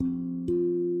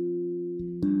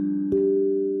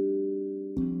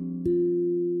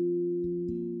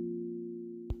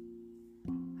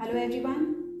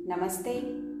everyone, Namaste.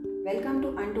 Welcome to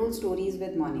Untold Stories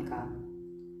with Monica.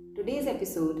 Today's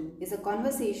episode is a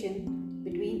conversation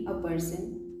between a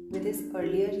person with his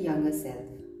earlier younger self.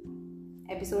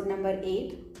 Episode number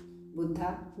 8,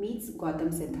 Buddha meets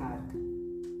Gautam Siddharth.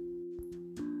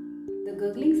 The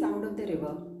gurgling sound of the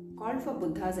river called for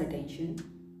Buddha's attention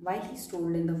while he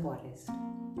strolled in the forest.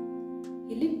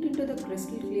 He looked into the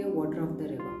crystal clear water of the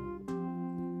river.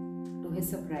 To his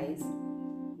surprise,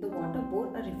 the water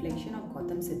bore a reflection of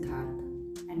Gautam Siddharth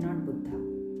and not Buddha.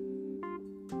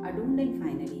 Adorned in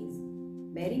fineries,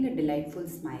 bearing a delightful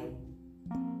smile,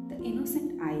 the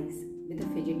innocent eyes with a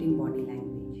fidgeting body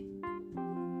language.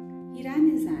 He ran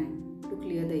his hand to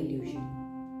clear the illusion,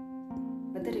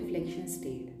 but the reflection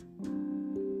stayed.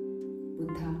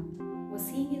 Buddha was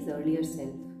seeing his earlier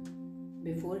self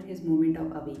before his moment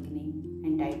of awakening,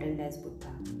 entitled as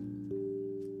Buddha.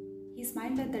 He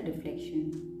smiled at the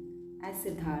reflection as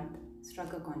Siddharth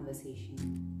struck a conversation.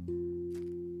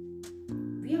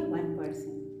 We are one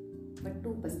person, but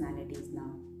two personalities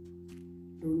now.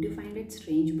 Don't you find it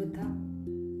strange, Buddha?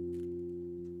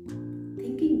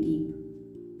 Thinking deep,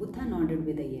 Buddha nodded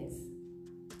with a yes.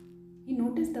 He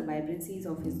noticed the vibrancies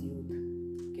of his youth,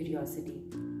 curiosity,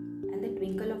 and the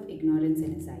twinkle of ignorance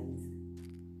in his eyes.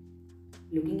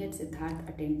 Looking at Siddharth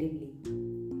attentively,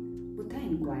 Buddha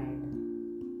inquired,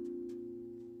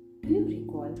 "Do you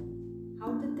recall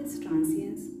how did this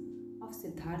transience of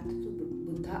Siddharth to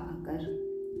Buddha occur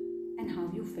and how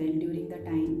you felt during the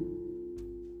time?"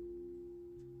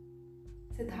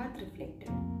 Siddharth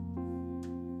reflected.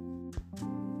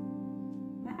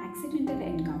 My accidental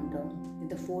encounter with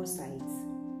the four sides,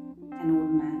 an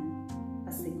old man,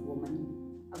 a sick woman,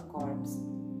 a corpse,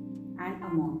 and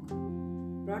a monk,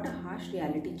 brought a harsh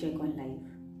reality check on life.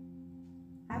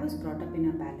 I was brought up in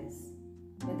a palace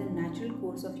where the natural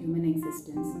course of human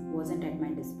existence wasn't at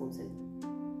my disposal.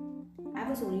 I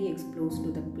was only exposed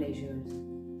to the pleasures,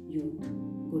 youth,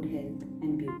 good health,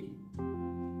 and beauty.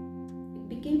 It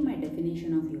became my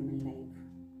definition of human life.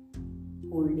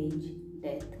 Old age,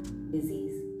 death,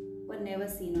 disease were never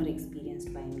seen or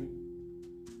experienced by me.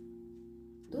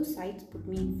 Those sights put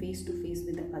me face to face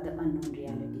with the other unknown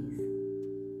realities,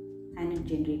 and it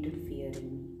generated fear in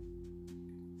me.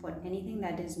 For anything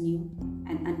that is new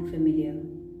and unfamiliar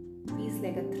feels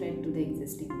like a threat to the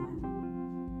existing one.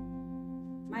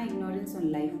 My ignorance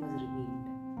on life was revealed.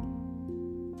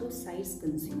 Those sights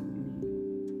consumed me.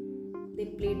 They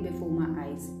played before my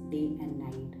eyes day and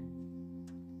night.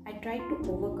 I tried to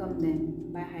overcome them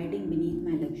by hiding beneath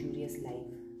my luxurious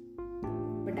life.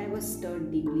 But I was stirred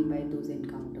deeply by those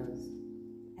encounters.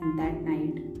 And that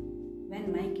night,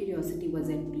 when my curiosity was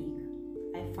at peak,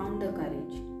 I found the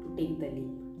courage to take the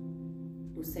leap,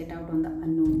 to set out on the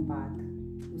unknown path,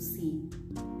 to see,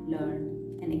 learn,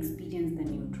 and experience the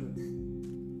new truths.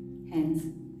 Hence,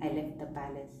 I left the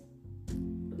palace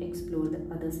to explore the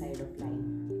other side of life.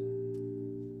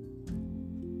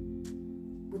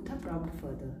 Buddha probed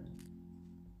further.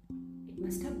 It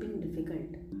must have been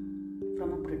difficult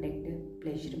from a protective,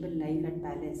 pleasurable life at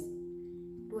palace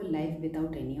to a life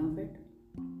without any of it.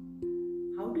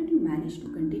 How did you manage to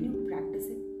continue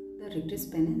practicing the rigorous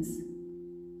penance?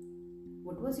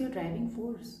 What was your driving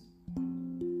force?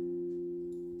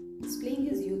 Displaying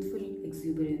his youthful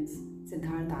exuberance,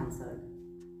 Siddharth answered,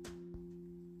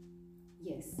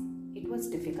 "Yes, it was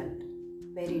difficult,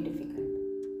 very difficult.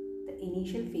 The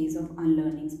initial phase of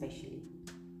unlearning, especially.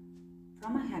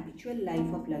 From a habitual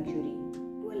life of luxury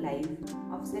to a life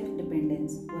of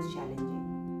self-dependence was challenging.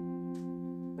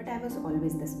 But I was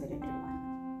always the spirited one.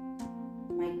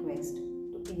 My quest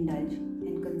to indulge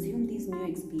and consume these new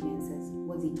experiences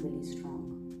was equally strong.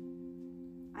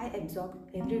 I absorbed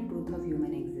every truth of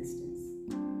human existence.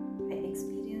 I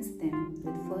experienced them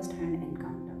with first-hand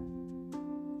encounter.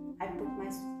 I put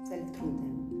myself through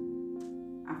them.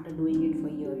 After doing it for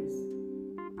years,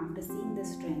 after seeing the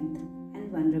strength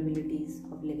and vulnerabilities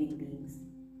of living beings,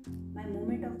 my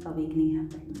moment of awakening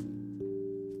happened.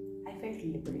 I felt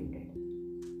liberated,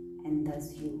 and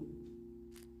thus you,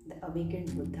 the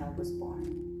awakened Buddha, was born,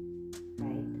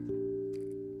 right?"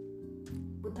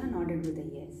 Buddha nodded with a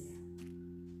yes.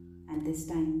 And this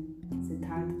time,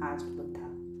 Siddharth asked Buddha,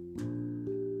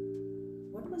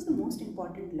 "What was the most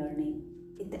important learning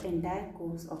in the entire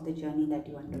course of the journey that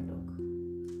you undertook?"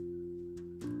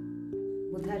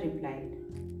 Buddha replied,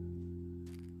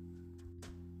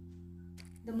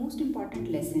 "The most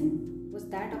important lesson was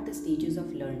that of the stages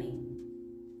of learning,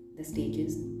 the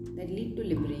stages that lead to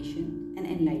liberation and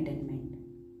enlightenment,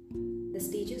 the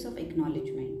stages of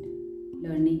acknowledgement,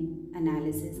 learning,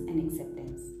 analysis, and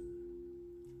acceptance.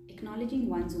 Acknowledging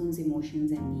one's own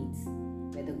emotions and needs,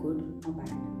 whether good or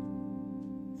bad.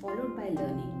 followed by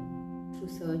learning through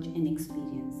search and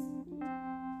experience.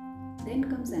 Then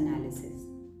comes analysis,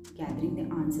 gathering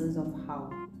the answers of how,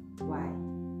 why,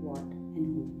 what, and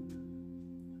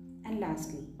who. And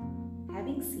lastly,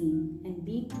 having seen and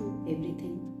been through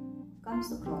everything,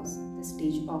 comes across the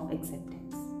stage of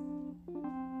acceptance.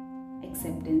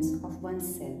 Acceptance of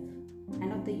oneself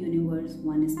and of the universe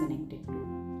one is connected to.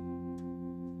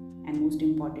 And most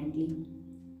importantly,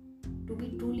 to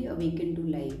be truly awakened to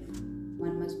life,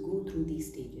 one must go through these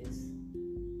stages.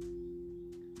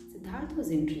 Siddharth was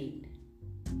intrigued.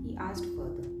 He asked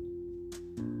further,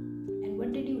 "And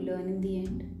what did you learn in the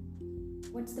end?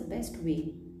 What's the best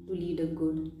way to lead a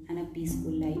good and a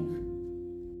peaceful life?"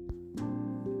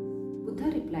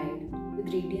 Buddha replied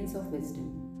with radiance of wisdom,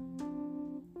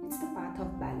 "It's the path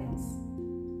of balance.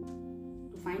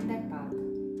 To find that path,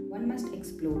 one must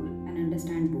explore and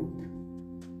understand both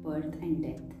birth and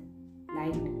death,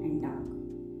 light and dark,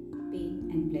 pain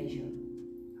and pleasure,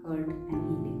 hurt and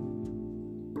healing.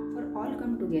 For all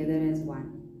come together as one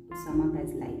to sum up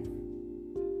as life.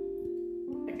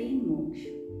 Attain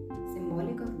moksha,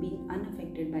 symbolic of being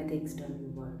unaffected by the external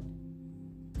world.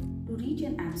 To reach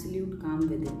an absolute calm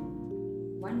within,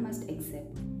 one must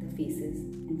accept the faces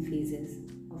and phases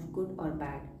of good or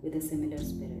bad with a similar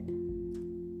spirit.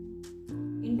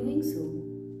 In doing so,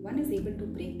 one is able to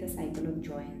break the cycle of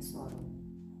joy and sorrow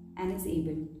and is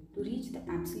able to reach the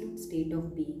absolute state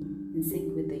of being in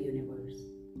sync with the universe."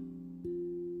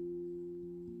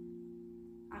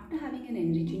 After having an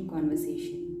enriching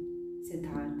conversation,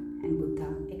 Siddharth and Buddha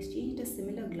exchanged a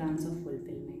similar glance of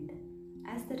fulfillment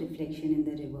as the reflection in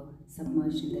the river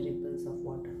submerged in the ripples of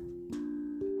water.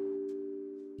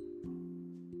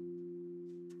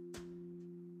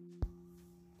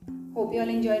 Hope you all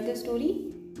enjoyed the story.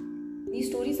 These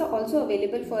stories are also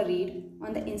available for read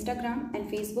on the Instagram and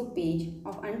Facebook page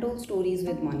of Untold Stories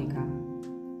with Monica.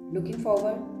 Looking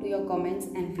forward to your comments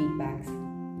and feedbacks.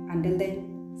 Until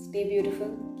then, stay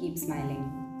beautiful, keep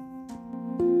smiling.